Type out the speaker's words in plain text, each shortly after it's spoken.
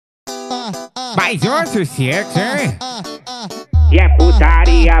Mais um sucesso, hein? E é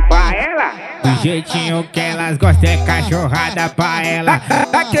putaria pra ela. Do jeitinho que elas gostam, é cachorrada pra ela.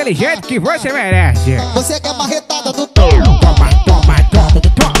 Daquele jeito que você merece. Você quer marretada do Tom? Toma, toma, toma,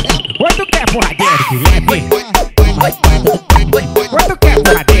 toma. Quanto quer porradeiro de leve? Quanto quer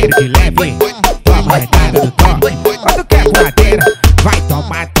porradeiro de leve? Toma marretada do Tom. Quanto quer porradeira? Vai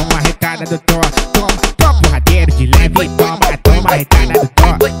tomar, toma retada do Tom. Toma porradeiro de leve. Toma, toma retada do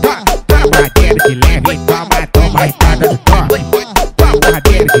Tom. Toma porradeiro de leve. Toma retada do Tom. Toma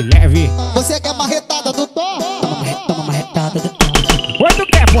porradeiro de leve. Você quer marretada do Tom? Toma marretada do Tom. Quanto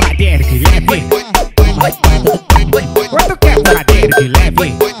quer porradeiro de leve? Toma marretada do Tom. Quanto quer porradeiro de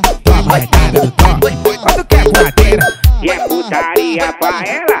leve? Toma retada do Tom. Quanto quer porradeira? E é putaria pra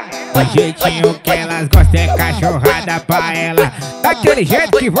ela. Do jeitinho que elas gostam, é cachorrada pra ela. Daquele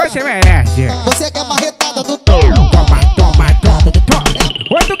jeito que você merece. Você quer marretada do Tom? Toma, toma, toma, toma.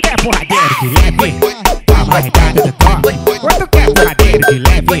 Quanto quer porradeiro de leve? Toma retada do Tom. Quanto quer porradeiro de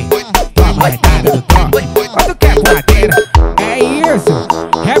leve? Toma retada do Tom. Quanto quer porradeira? É isso,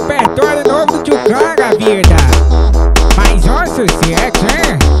 repertório novo do tio Canga, vida. Mais um sucesso,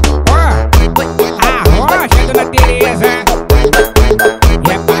 hein? Ó, a rocha, dona Tereza.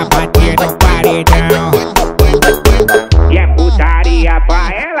 E é pra bater no paredão. E é putaria pra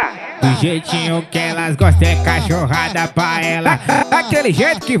ela. Do jeitinho que elas gostam, é cachorrada pra ela. Daquele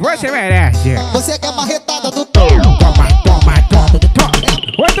jeito que você merece. Você quer marretada do Tom? Toma, toma, toma, toma.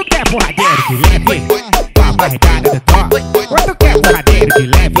 Quanto quer porradeiro de leve? Toma retada do Tom. Quanto quer porradeiro de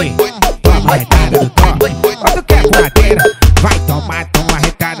leve? Toma retada do Tom. Quanto quer porradeira? Vai tomar, toma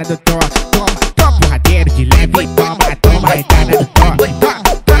retada do Tom. Toma porradeiro de leve. Toma retada do Tom.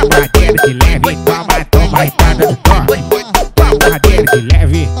 Toma porradeiro de leve. Toma retada do Tom. Toma porradeiro de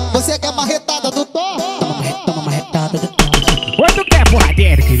leve. Você quer marretada do Tom? Toma marretada do Tom. Quanto quer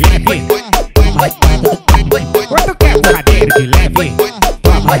porradeiro de leve? Toma marretada do Tom. Quanto quer porradeiro de leve?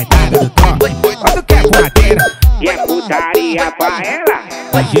 Toma retada do Tom. Quanto quer porradeira? E é putaria pra ela.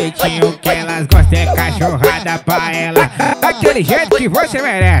 Do jeitinho que elas gostam, é cachorrada pra ela. Daquele jeito que você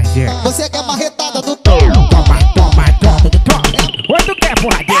merece. Você quer marretada do Tom? Toma, toma, toma, toma. Quanto quer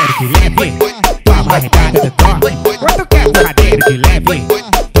porradeiro de leve? Toma retada do Tom. Quanto quer porradeiro de leve?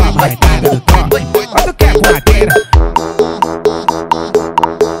 Toma retada do Tom. Quanto quer porradeira?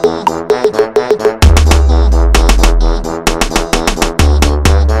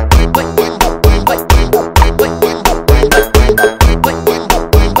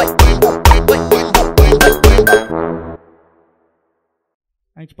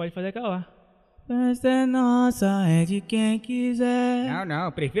 A gente pode fazer aquela lá. Festa é nossa, é de quem quiser.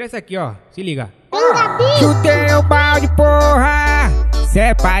 Não, prefiro essa aqui, ó. Se liga. Chutei o balde, porra.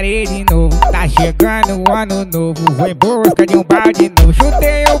 Separei de novo. Tá chegando o ano novo. Vou em busca de um balde novo.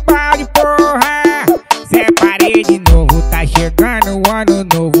 Chutei o balde, porra. Separei de novo. Tá chegando o ano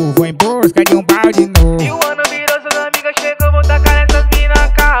novo. Vou em busca de um balde novo. E o ano virou, suas amigas chegam, vou tacar nessas mina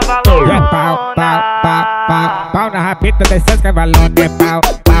cavalona. É pau, pau, pau, pau. Pau na rabeta dessas cavalonas. É pau,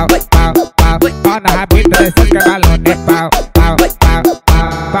 pau, pau, pau. Pau na rabeta dessas cavalonas. É pau, pau, pau,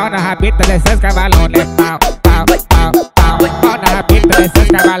 pau. Pau na rabeta dessas cavalonas. É pau, pau, pau, pau. Pau na rabeta dessas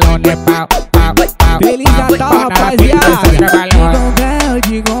cavalonas. É pau, pau, pau. Feliz Natal, rapaziada.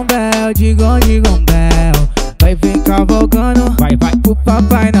 Digam bel, digam bel. Vai vir cavalgando, Vai, pro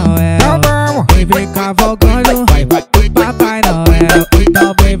Papai Noel. Então vamos. Vem cavalgando, Vai, pro Papai Noel.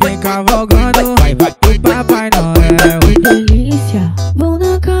 Então vem cavalgando, vai. pro Papai Noel. Delícia, vou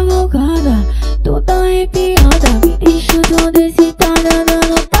na cavalgada, toda arrepiada, me deixo toda excitada,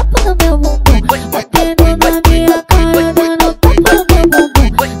 dando tapa no meu bumbum, batendo na minha cara, dando tapa no meu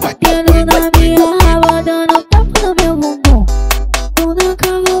bumbum, batendo na minha raba, dando tapa no meu bumbum. Vou na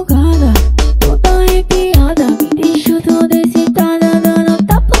cavalgada, toda arrepiada, me deixo toda excitada, dando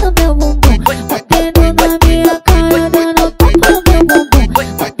tapa no meu bumbum, batendo na minha cara, dando tapa no meu bumbum,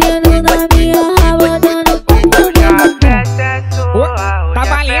 batendo na minha raba, dando tapa no meu bumbum. Tá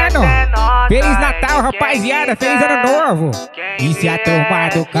valendo! Feliz Natal, rapaziada! Feliz Ano Novo! E se a turma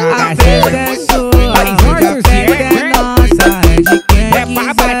do Cangaceiro É sua, mais um a sucesso, festa é hein? nossa, é de quem É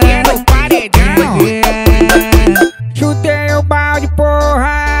pra bater quiser. no paredão! Chutei o balde,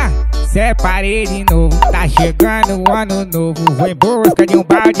 porra! Separei de novo. Tá chegando o ano novo. Vou em busca de um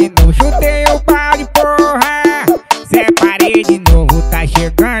balde novo. Chutei o balde, porra! Separei de novo. Tá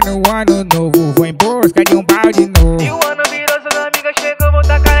chegando o ano novo. Vou em busca de um balde novo. E o ano virou, suas amigas chegam, vou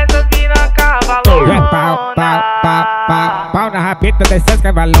tacar nessas mina cavalona. É pau, pau, pau, pau. Pau na rabeta dessas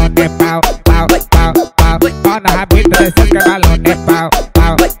cavalonas. É pau, pau, pau, pau. Pau na rabeta dessas cavalonas. É pau,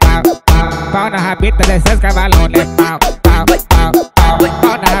 pau, pau, pau. Pau na rabeta dessas cavalonas. É pau, pau, pau, pau.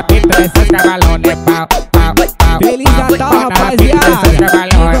 Pau na rabeta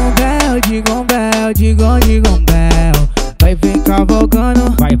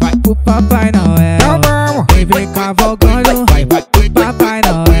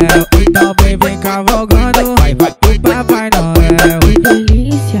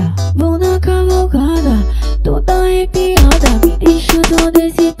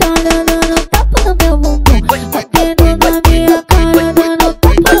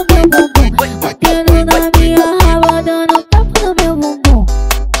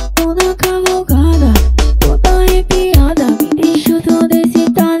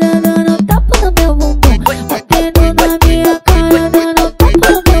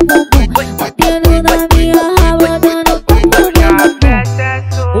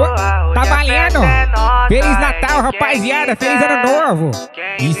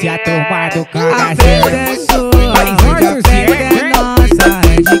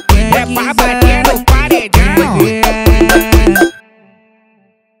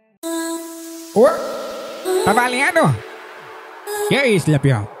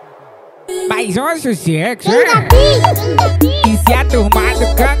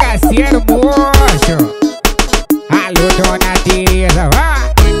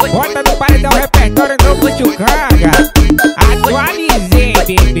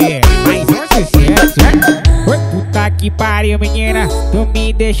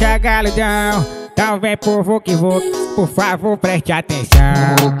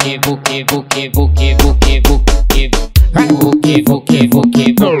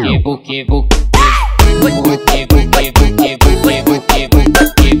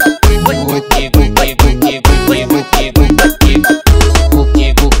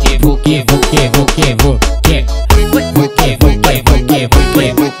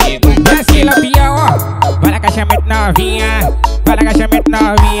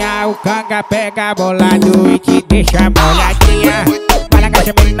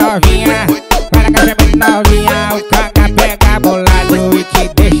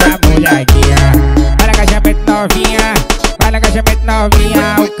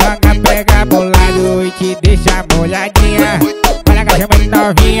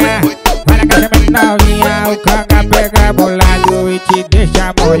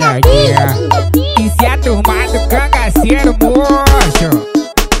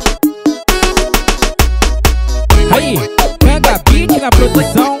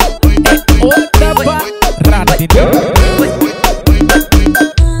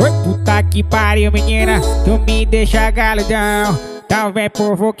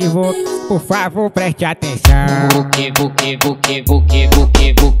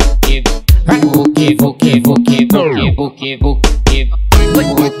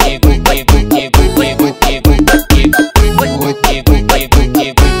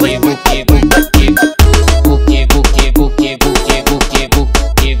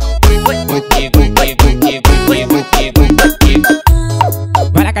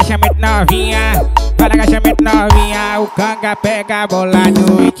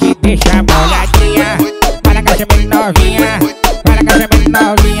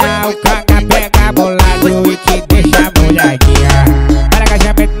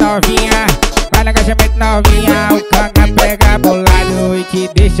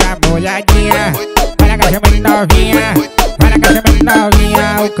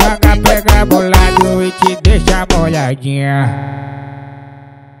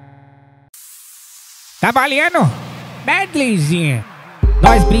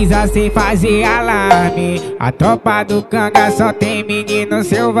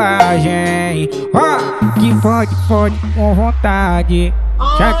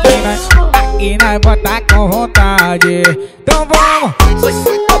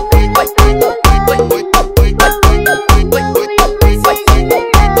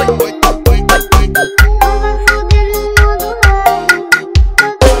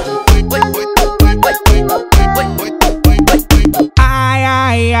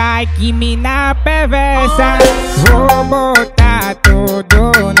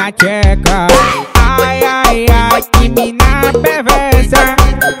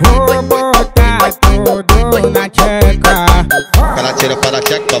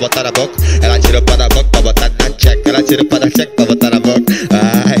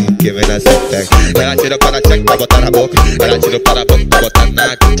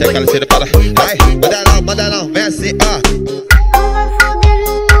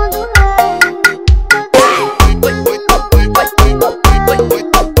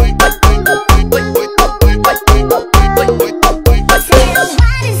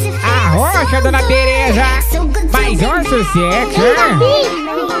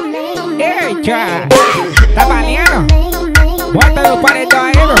Eita, tá valendo? Bota no paredão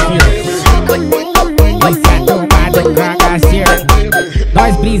aí, meu filho. Isso é turma do Cangaceiro.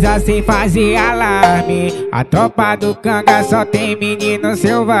 Nós brisa sem fazer alarme. A tropa do Canga só tem menino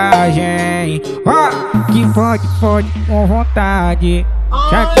selvagem. Ó, que fode com vontade.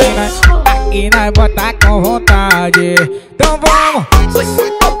 Já que aqui nós bota com vontade. Então vamos.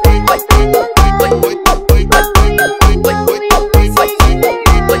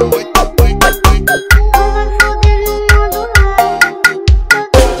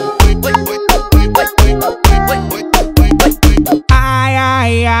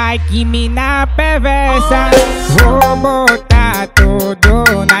 Ai, que mina perversa. Vou botar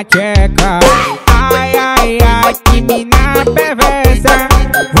tudo na tcheca. Ai, que mina perversa.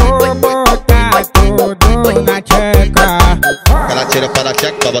 Vou botar tudo na tcheca. Ela tira para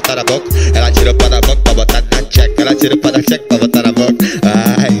check pra botar na boca. Ela tira para a boca pra botar na check. Ela tira para check pra botar na boca.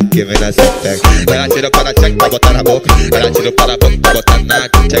 Ai, que mina se pega. Ela tira para check pra botar na boca. Ela tira para a boca pra botar na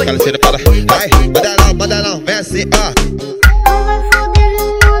check. Ela tira para. Ai, manda não, vem assim, ó.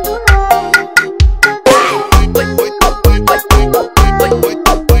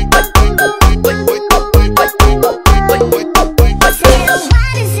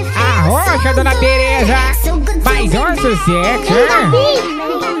 Dona Tereza, mais um sucesso.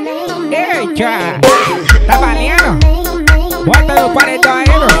 Eita, tá valendo? Bota no paredão aí,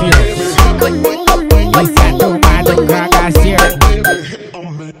 meu filho. Isso é turma do Cangaceiro.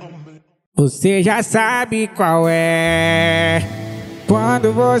 Você já sabe qual é.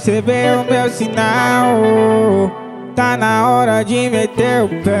 Quando você vê o meu sinal, tá na hora de meter o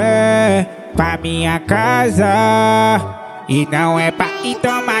pé pra minha casa. E não é pra ir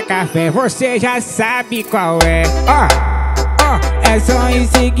tomar café, você já sabe qual é. É só ir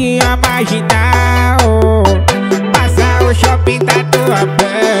seguir a marginal. Passar o shopping da tua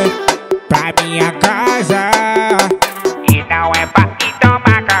pé pra minha casa. E não é pra ir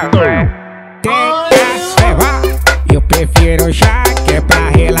tomar café. Tem café, vá. Eu prefiro chá, que é pra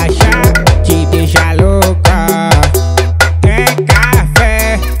relaxar, te deixar louca. Tem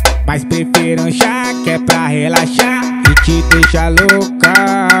café, mas prefiro um chá, que é pra relaxar e te deixa louca.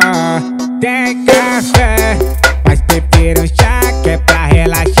 Tem café, mas prefiro um chá, que é pra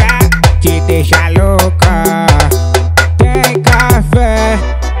relaxar, te deixa louca. Tem café,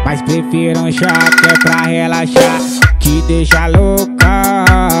 mas prefiro um chá, que é pra relaxar, te deixa louca.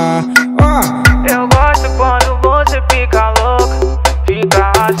 Eu gosto quando você fica louca,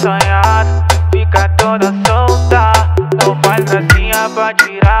 fica assanhada, fica toda solta. Não faz gracinha pra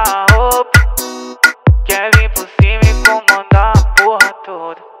tirar a roupa, quer vir por cima e comandar a porra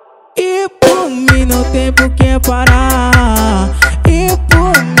toda. E por mim não tem por que parar, e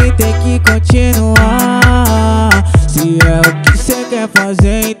por mim tem que continuar. Se é o que cê quer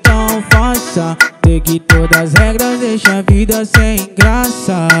fazer, então faça. Segue todas as regras, deixa a vida sem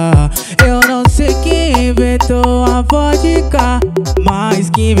graça. Eu não sei quem inventou a vodka, mas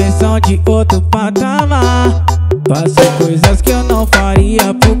que invenção de outro patamar. Faço coisas que eu não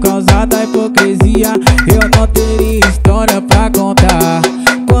faria por causa da hipocrisia. Eu não teria história pra contar.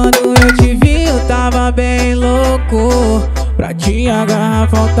 Quando eu te vi eu tava bem louco, pra ti a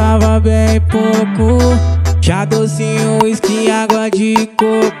garrafa faltava bem pouco. Chá docinho, uísque, água de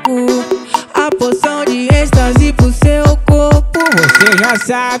coco, a poção de êxtase pro seu corpo. Você já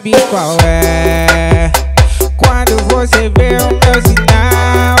sabe qual é. Quando você vê o meu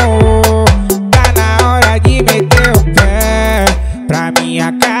sinal, tá na hora de meter o pé pra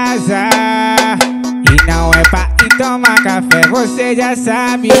minha casa. E não é pra ir tomar café, você já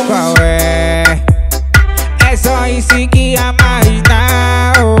sabe qual é. É só ir seguir a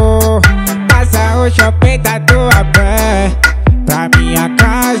marginal, passa o shopping da tua pé pra minha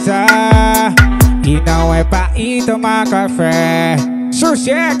casa. E não é pra ir tomar café.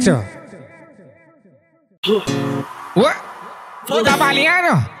 Sucesso! Tá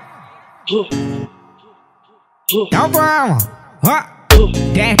valendo? Então vamos!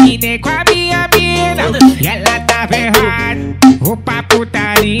 Terminei com a minha mina e ela tava errada. Vou pra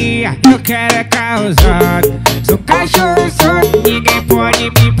putaria, eu quero é causar. Sou cachorro solto, ninguém pode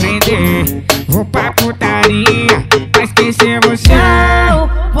me prender. Vou pra putaria, pra esquecer você. Não,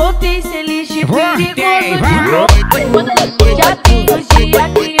 voltei sem lixo e perigoso. Já tem os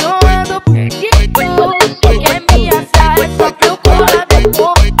dias que eu ando perdido. Quer me assar, é só procurar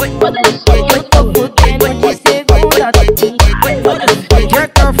depois. Eu tô fudendo de segunda Eu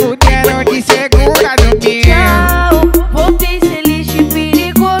tô fudendo de segunda domingo. Tchau, voltei sem lixo e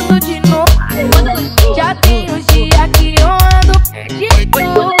perigoso de novo. Já tem os dias que eu ando perdido.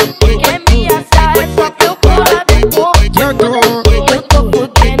 Quer me assar, é só procurar depois. Eu tô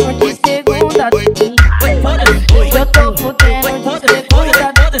fudendo de segunda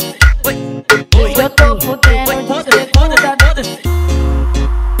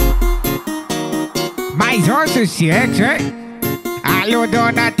sexo, hein? Alô,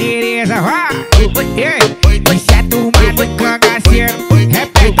 dona Tereza, vá! Ei, isso é turma do Cangaceiro.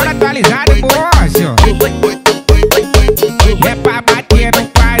 Repertório atualizado, moço. É pra bater no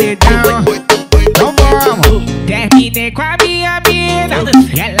paredão. Então vamos. Terminei com a minha mina,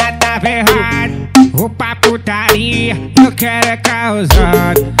 ela tava errada. Vou pra putaria, eu quero é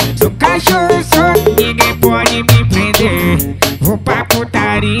causado. Sou cachorro solto, ninguém pode me prender. Vou pra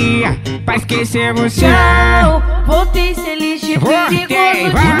putaria, pra esquecer você. Não, voltei sem lixo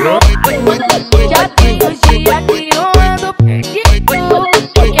perigoso. Já tem os dias que eu ando perdido.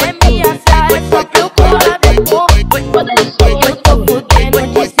 Quer me assar é só procurar depois. Eu tô fudendo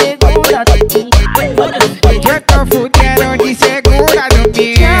de segunda. Eu tô fudendo de segunda no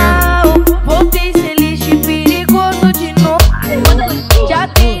Não, voltei sem lixo perigoso de novo. Já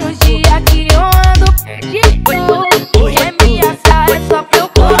tem os dias que eu ando perdido. Quer me assar é só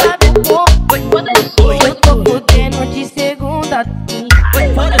procurar depois. Eu tô fudendo de segunda.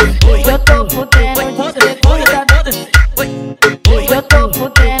 Eu tô fudendo de segunda. Eu tô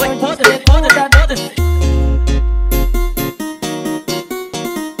fudendo de segunda.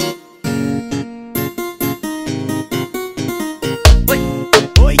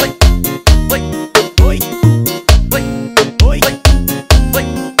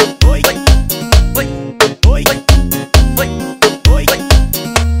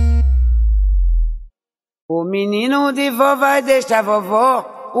 O menino de vó vai deixar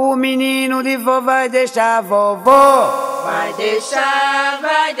vovó. O menino de vó vai deixar vovó. Vai deixar,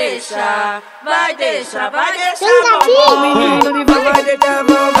 vai deixar, vai deixar, vai deixar vovó. O menino de vó vai deixar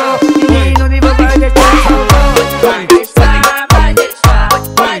vovó. O menino de vó vai deixar vovó. Vai deixar, vai deixar,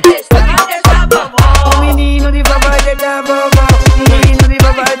 vai deixar, vai deixar vovó. O menino de vó vai deixar vovó. O menino de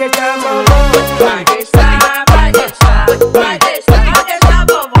vó vai deixar vovó. Vai deixar, vai deixar, vai deixar, vai deixar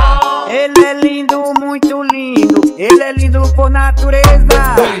vovó. Ele é lindo, muito lindo. Ele é lindo por natureza.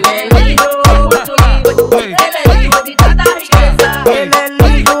 Ele é lindo, muito lindo. Ele é lindo de tanta riqueza. Ele é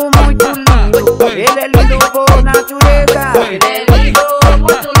lindo, muito lindo. Ele é lindo por natureza. Ele é lindo,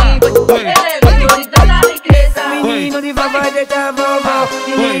 muito lindo. Ele é lindo de tanta riqueza. Menino de vó vai deixar vovó.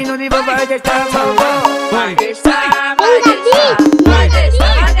 Menino de vó vai deixar vovó. Vai deixar, vai deixar, vai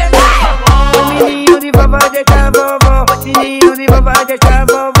deixar, vai deixar vovó. Menino de vó vai deixar vovó. Menino de vó vai deixar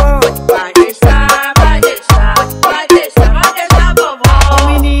vovó. Vai deixar, vai deixar, vai deixar, vai deixar vovó.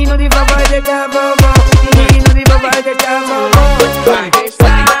 Menino de vó vai deixar vovó. Menino de vó vai deixar vovó. Vai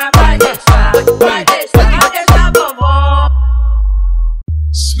deixar, vai deixar, vai deixar, vai deixar vovó.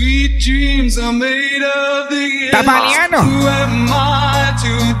 Sweet dreams are made of the Tá valendo? Who am I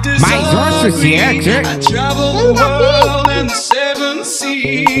to Mais um sucesso, hein? I travel the world and the seven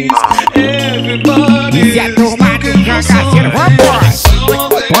seas. Everybody Isso é turma do Cangaceiro, vambora!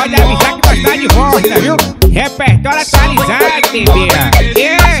 Pode avisar que nós tá de volta, viu? Repertório atualizado, bebê!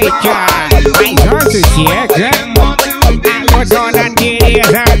 Eita! Mais um sucesso, hein? Alô, dona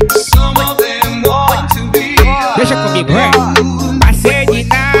Tereza! Deixa comigo, hein? Passei de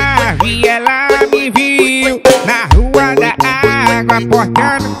nave, ela me viu na rua da água,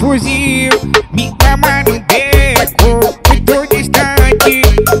 portando fuzil. Me ama no beco, muito distante.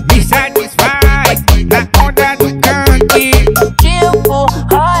 Me satisfaz na onda do cante. Tipo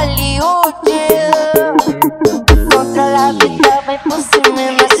Hollywood. Controla a vida, vai por cima e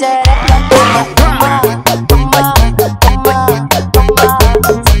na xereca. Toma, toma, toma, toma.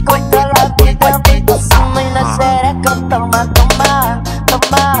 Se controla a vida, vai por cima e na xereca. Toma, toma,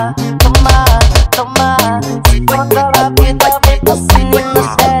 toma, toma, toma. Se controla a vida, vai por cima e na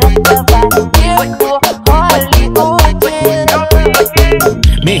xereca. Tipo Hollywood.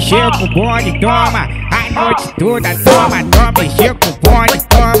 Mexeu com o bonde, toma. A noite toda, toma, toma. Mexeu com o bonde,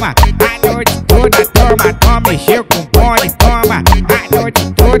 toma. A noite toda, toma, toma. Mexeu com o bonde, toma. A noite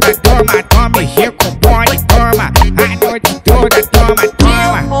toda, toma, toma. Mexeu com o bonde, toma. A noite toda, toma,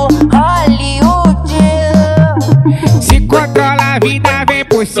 toma. Hollywood. Se controla a vida, vem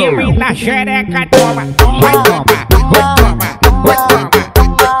por cima e na xereca, toma. Vai toma, vai toma, vai toma.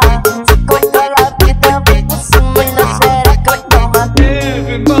 Se controla a vida, vem por cima e na xereca. Toma.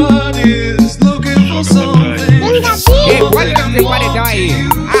 Everybody's looking for something. Ei, pode dar esse paredão aí.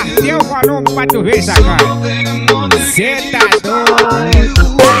 Até o volume pra tu ver isso agora. Cê tá doido.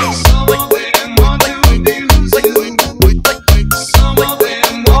 Some of them want to abuse you. Some of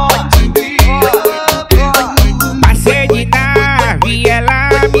them want to be up. Passei de nave, ela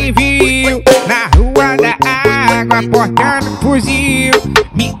me viu na rua da água, portando fuzil.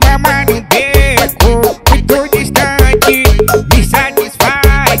 Me ama no beco, muito distante. Me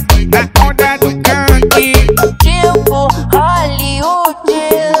satisfaz na onda do cante. Tipo Hollywood.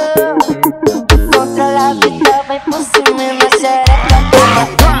 Controla a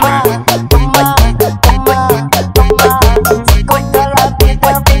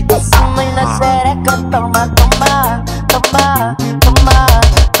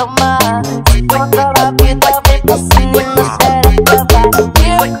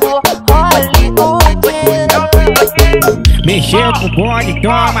mexeu com o bonde,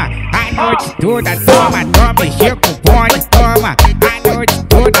 toma. A noite toda, toma, toma, mexeu com o bonde, toma. A noite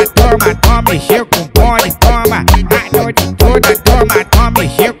toda, toma, toma, mexeu com o bonde, toma. A noite toda, toma, toma,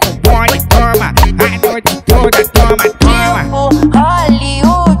 mexeu com o bonde, toma. A noite toda, toma, toma.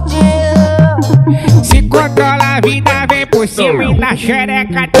 Hollywood. Se controla a vida, vem por cima e na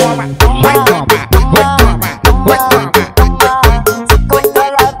xereca toma. Vai toma, vai toma, vai toma.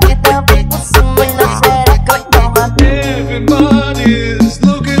 Everybody's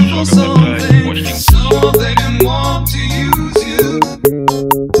looking for something. Some of them want to use you.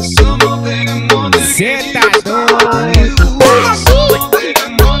 Some of them want to Cê tá use doido. Some of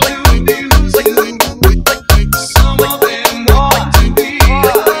them want to abuse you. Some of them want to be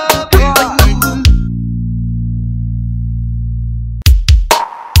up you.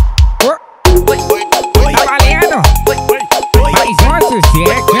 Tá valendo? Mais um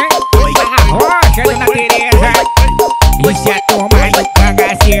sucesso, hein? A rocha, dona Tereza. Isso é a turma do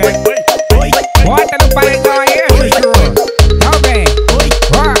Cangaceiro. Bota no paredão aí, chuchu. Então vem.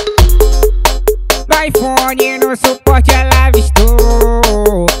 Ó. No iPhone, no suporte ela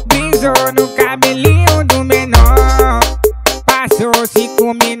avistou. Brisou no cabelinho do menor. Passou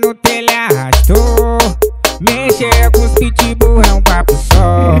 5 minutos, ele arrastou. Mexer com os pitbull é um papo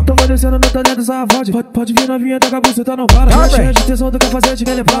só. Então vai descendo no talento dessa voz. Pode vir novinha, tá com a buceta, não para. Não, cheia de tesão, tu quer fazer, te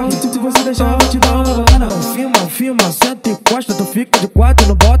quer levar. Se você deixar, eu vou te dar uma balada. Filma, senta e encosta. Tu fica de quatro,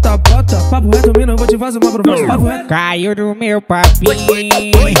 não bota. Papo reto, mina, eu vou te fazer uma proposta. Papo reto. Caiu no meu papinho.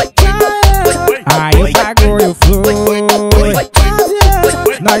 Aí eu pagou e o flui.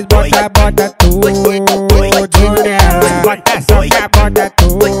 Nós bota tudo nela. Bota soca, bota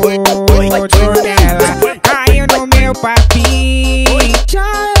tudo nela. Caiu no meu papinho.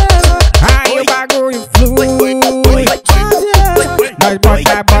 Aí o bagulho flui. Nós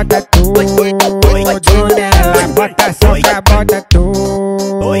bota tudo nela. Bota soca, bota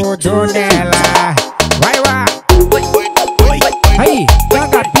tudo nela. Vai lá. Aí,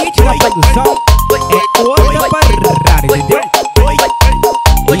 Ganga Beat na produção. É outra parada, entendeu?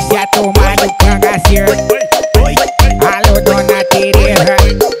 Isso é a turma do Cangaceiro. Alô, dona Tereza.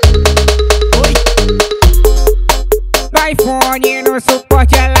 No iPhone, no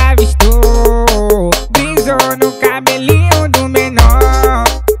suporte ela avistou. Brisou no cabelinho do menor.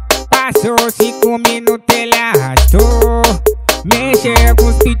 Passou 5 minutos, ele arrastou. Mexer com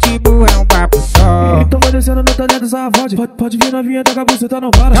os pitbull é um papo só. Então vai descendo no talento dessa voz. Pode vir novinha, tá com a buceta,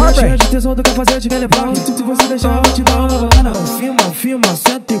 não para. Cheia de tesão, tu quer fazer, te quer levar. Se você deixar, eu vou te dar uma balada. Filma,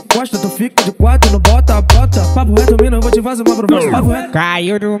 senta e encosta. Tu fica de quatro, não bota. Papo reto, mina, eu vou te fazer uma proposta. Papo reto.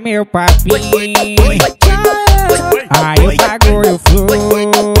 Caiu no meu papinho. Aí eu pagou e o flui.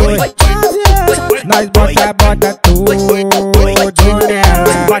 Nós bota tudo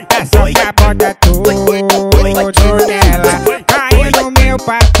nela. Bota soca, bota tudo nela. Caiu no meu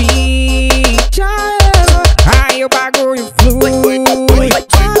papinho. Aí o bagulho flui.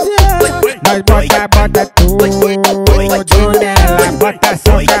 Nós bota tudo nela. Bota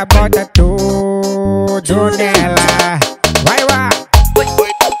soca, bota tudo nela. Vai lá.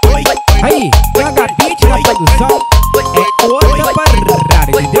 Aí, Ganga Beat na produção. É outra parada,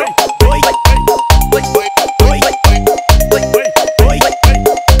 entendeu?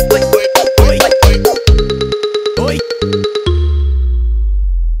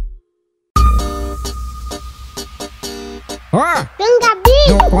 Ó,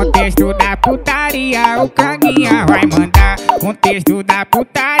 no contexto da putaria, o Canguinha vai mandar. Contexto da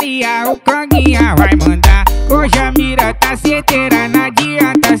putaria, o Canguinha vai mandar. Hoje a mira tá certeira, não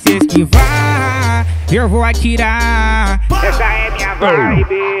adianta se esquivar. Eu vou atirar. Essa é minha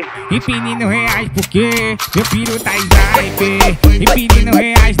vibe. Empinando reais porque meu filho tá sniper. Empinando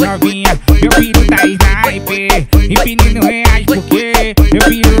reais novinha, meu filho tá sniper. Empinando reais porque meu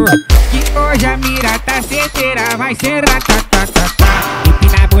filho. Que hoje a mira tá certeira, vai ser ratatatata.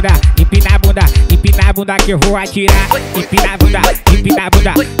 Empina a bunda, empina a bunda, empina a bunda que eu vou atirar. Empina a bunda, empina a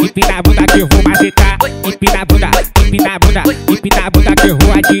bunda, empina a bunda que eu vou macetar. Empina a bunda, empina a bunda, empina a bunda que eu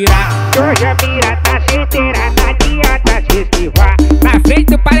vou atirar. Hoje a mira tá certeira, não adianta se esquivar. Na frente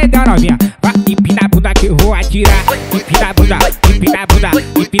do paredão, novinha. Vai, empina a bunda que eu vou atirar. Empina a bunda, empina a bunda,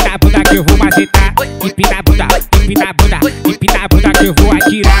 empina a bunda que eu vou macetar. Empina a bunda, empina a bunda, empina a bunda que eu vou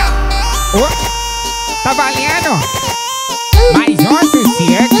atirar. Oh, tá valendo? Mais um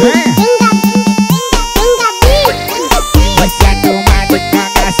sucesso, hein? Você é a turma do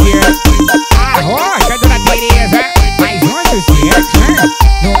Cangaceiro. A rocha, dona Tereza. Mais um sucesso, hein?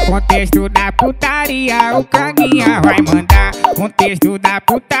 No contexto da putaria, o Canguinha vai mandar. Contexto da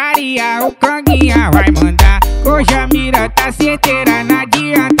putaria, o Canguinha vai mandar. Hoje a mira tá certeira, não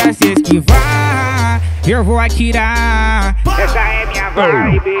adianta se esquivar. eu vou atirar. Essa é minha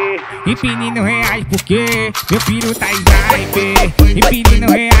vibe. Empinando reais porque meu filho tá sniper.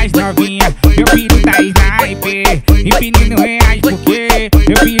 Empinando reais novinha, meu filho tá sniper. Empinando reais porque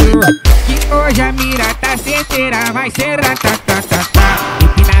meu filho. Que hoje a mira tá certeira, vai ser ratatatata.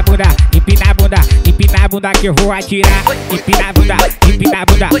 Empina a bunda, empina a bunda, empina a bunda que eu vou atirar. Empina a bunda, empina a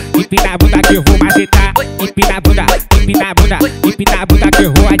bunda, empina a bunda que eu vou macetar. Empina a bunda, empina a bunda, empina a bunda que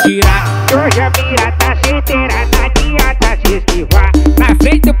eu vou atirar. Hoje a mira tá certeira, não adianta se esquivar. Na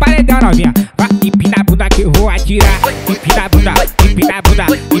frente do paredão novinha, vai empina a bunda que eu vou atirar. Empina a bunda, empina a bunda,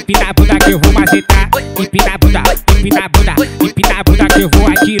 empina a bunda que eu vou macetar. Empina a bunda, empina a bunda, empina a bunda que eu vou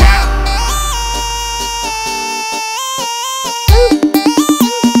atirar.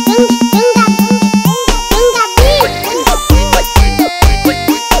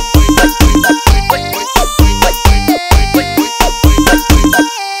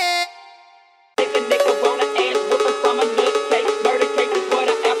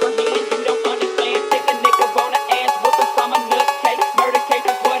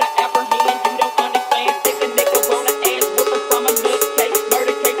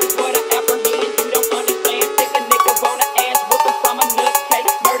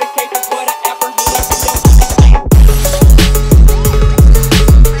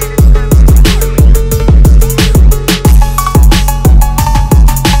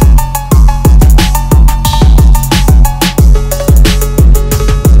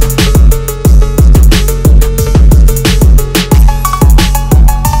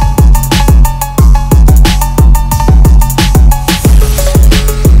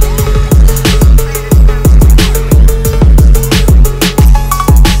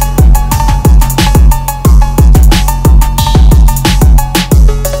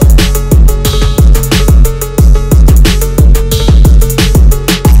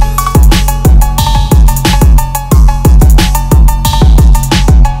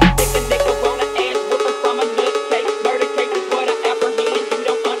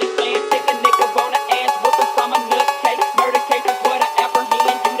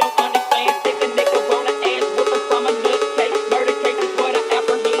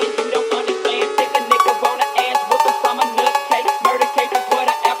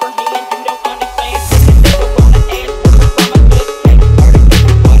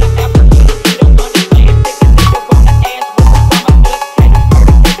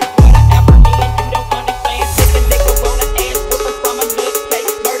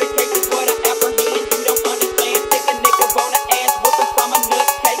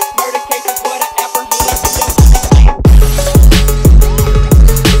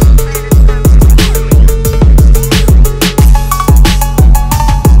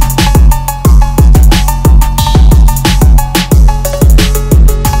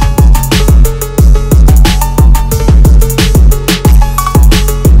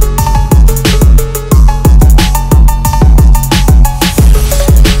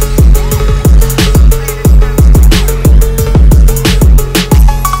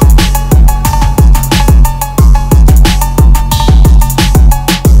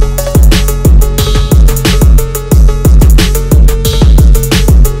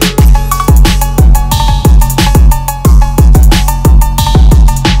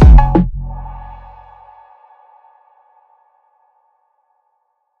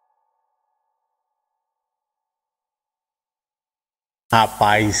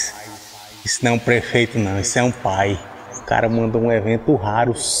 Rapaz, isso não é um prefeito não, isso é um pai. O cara mandou um evento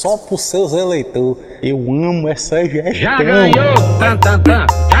raro só pros seus eleitores. Eu amo essa gestão. Já ganhou, tan, tan, tan.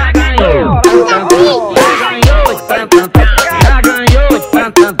 Já ganhou, tan, tan, tan. Já ganhou, tan, tan, tan. Já ganhou,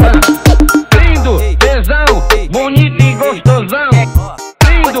 tan, tan, tan. Lindo, tesão, bonito e gostosão.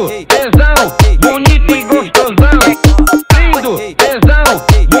 Lindo, tesão, bonito e gostosão. Lindo, tesão,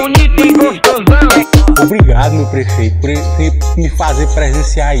 bonito e gostosão. Obrigado, meu prefeito, por me fazer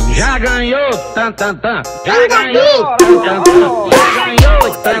presenciar isso. Já ganhou, tan, tan, tan. Já ganhou, tan, tan, tan. Já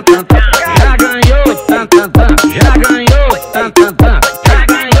ganhou, tan, tan, tan. Já ganhou, tan, tan, tan. Já ganhou, tan, tan, tan. Já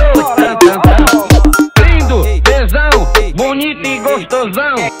ganhou, tan, tan, tan. Lindo, tesão, bonito e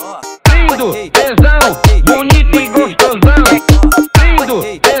gostosão. Lindo, tesão, bonito e gostosão. Lindo,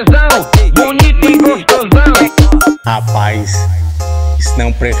 tesão, bonito e gostosão. Rapaz, isso não é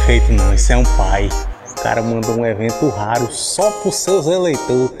um prefeito não, isso é um pai. O cara mandou um evento raro só pros seus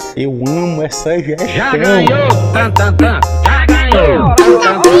eleitores. Eu amo essa gestão. Já ganhou, tan, tan, tan. Já ganhou, tan,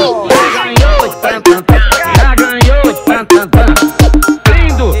 tan, tan. Já ganhou, tan, tan, tan. Já ganhou, tan, tan, tan.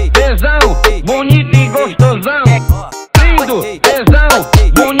 Lindo, tesão, bonito e gostosão. Lindo, tesão,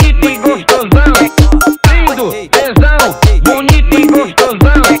 bonito e gostosão. Lindo, tesão, bonito e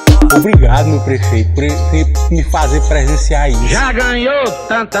gostosão. Obrigado, meu prefeito, por me fazer presenciar isso. Já ganhou,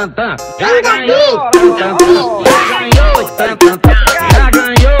 tan tan tan. Já ganhou, tan tan tan. Já ganhou, tan tan tan. Já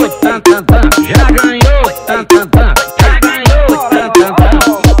ganhou, tan tan tan. Já ganhou, tan tan tan. Já ganhou, tan tan tan.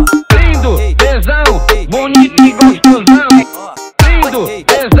 Lindo, tesão, bonito e gostosão. Lindo,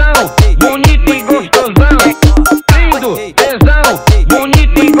 tesão, bonito e gostosão. Lindo, tesão,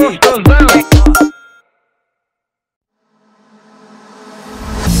 bonito e gostosão.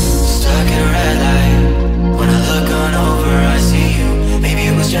 Stuck in a red light. When I look on over, I see you. Maybe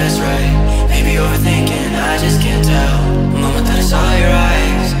it was just right. Maybe overthinking, I just can't tell. The moment that I saw your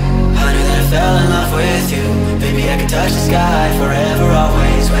eyes, I knew that I fell in love with you. Baby, I could touch the sky forever,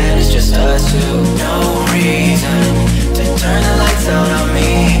 always. When it's just us two. No reason to turn the lights out on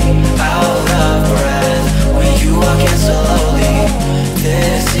me. Out of breath when you walk in slowly.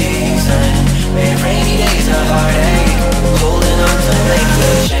 This season made rainy days a heartache. Holding on to make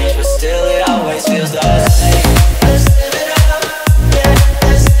the change, but still it always feels the same. Let's live it up, yeah.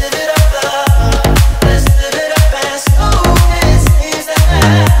 Let's live it up, love. Let's live it up and slow it seems that.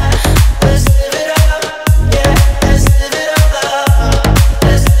 Let's live it up, yeah. Let's live it up, love.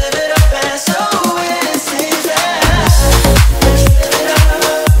 Let's live it up and slow it seems that. Let's live it up,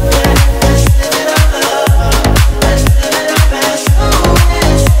 yeah. Let's live it up, love. Let's live it up and slow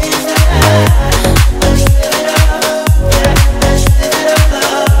it seems that. Let's live it up, yeah. Let's live it up,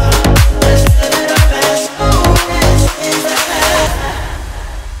 love. Let's live it up and slow it seems that.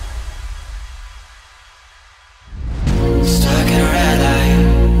 Stuck in a red light.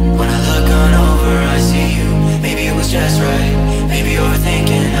 When I look on over, I see you. Maybe it was just right. Maybe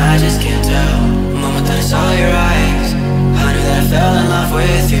overthinking, I just can't tell. The moment that I saw your eyes, I knew that I fell in love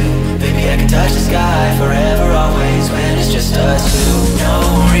with you. Baby, I can touch the sky forever, always. When it's just us two.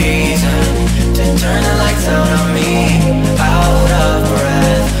 No reason to turn the lights out on me. Out of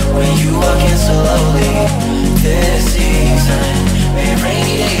breath when you walk in slowly. This season made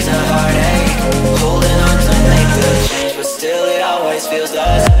rainy days a heartache. Holding on to make the change, but still it always feels the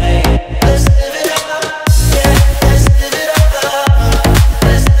same. Let's live it up, yeah. Let's live it up, love.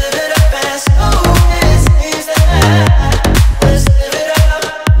 Let's live it up and slow it seems that. Let's live it up,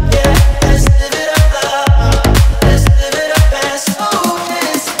 yeah. Let's live it up, love. Let's live it up and slow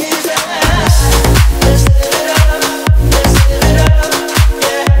it seems that. Let's live it up, let's live it up,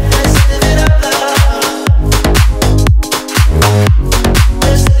 yeah. Let's live it up, love.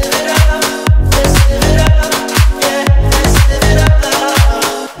 Let's live it up, let's live it up, yeah. Let's live it up, love.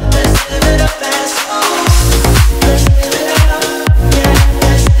 Let's live it up and slow. Let's live it up, yeah.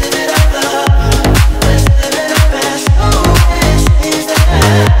 Let's live it up, love. Let's live it up and slow it seems that.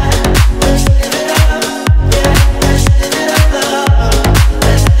 Let's live it up, yeah. Let's live it up, love.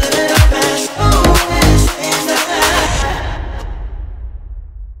 Let's live it up and slow it seems that.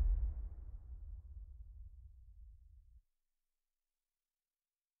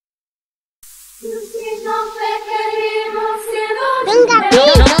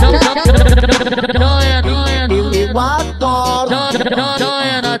 Eu adoro,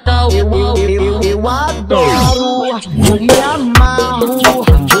 é Natal. Eu adoro, eu me amarro.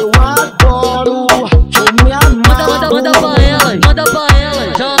 Eu adoro, eu me amarro. Manda pra elas,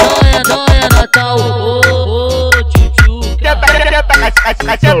 já é Natal.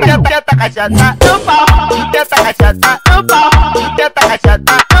 Tenta caixada no pau, tenta caixada no pau, tenta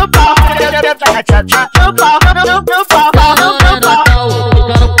caixada no pau, tenta caixada no pau, no pau, no pau.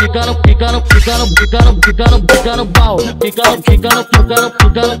 Fica no pau,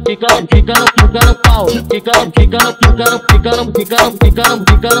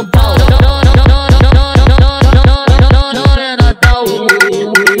 fica no pau, é Natal.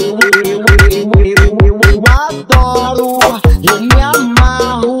 Eu adoro, eu me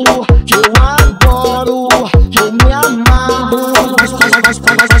amarro. Eu adoro, eu me amarro.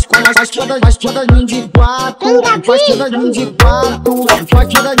 Faz pedalinho de quatro, faz pedalinho de quatro, faz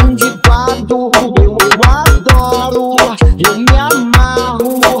pedalinho de quatro. Eu adoro, eu me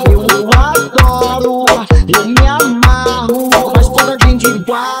amarro. Eu adoro, eu me amarro. Faz pedalinho de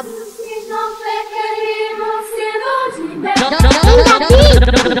quatro.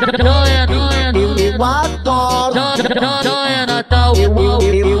 Eu adoro, é Natal. Eu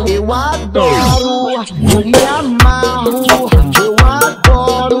adoro, eu me amarro. Eu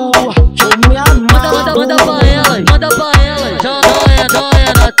adoro, eu me amarro. Manda pra elas, já é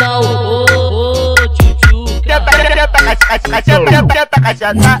Natal. Tenta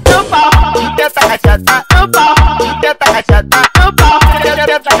caixada no pau, tenta caixada no pau, tenta caixada no pau,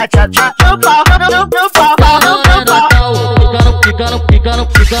 tenta caixada no pau, no pau, no pau.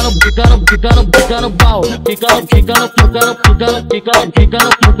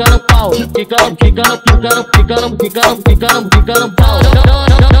 pau, ficando pau, ficando pau.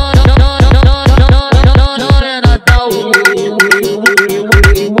 É Natal.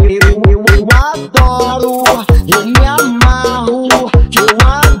 Eu adoro, eu me amarro, eu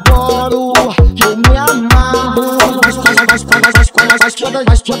adoro, eu me amarro. Faz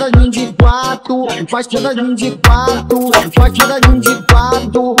pedalinho de quatro, faz pedalinho de quatro, faz pedalinho de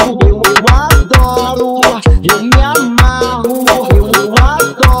quatro. Eu adoro, eu me amarro, eu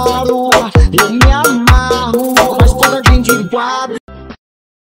adoro, eu me amarro.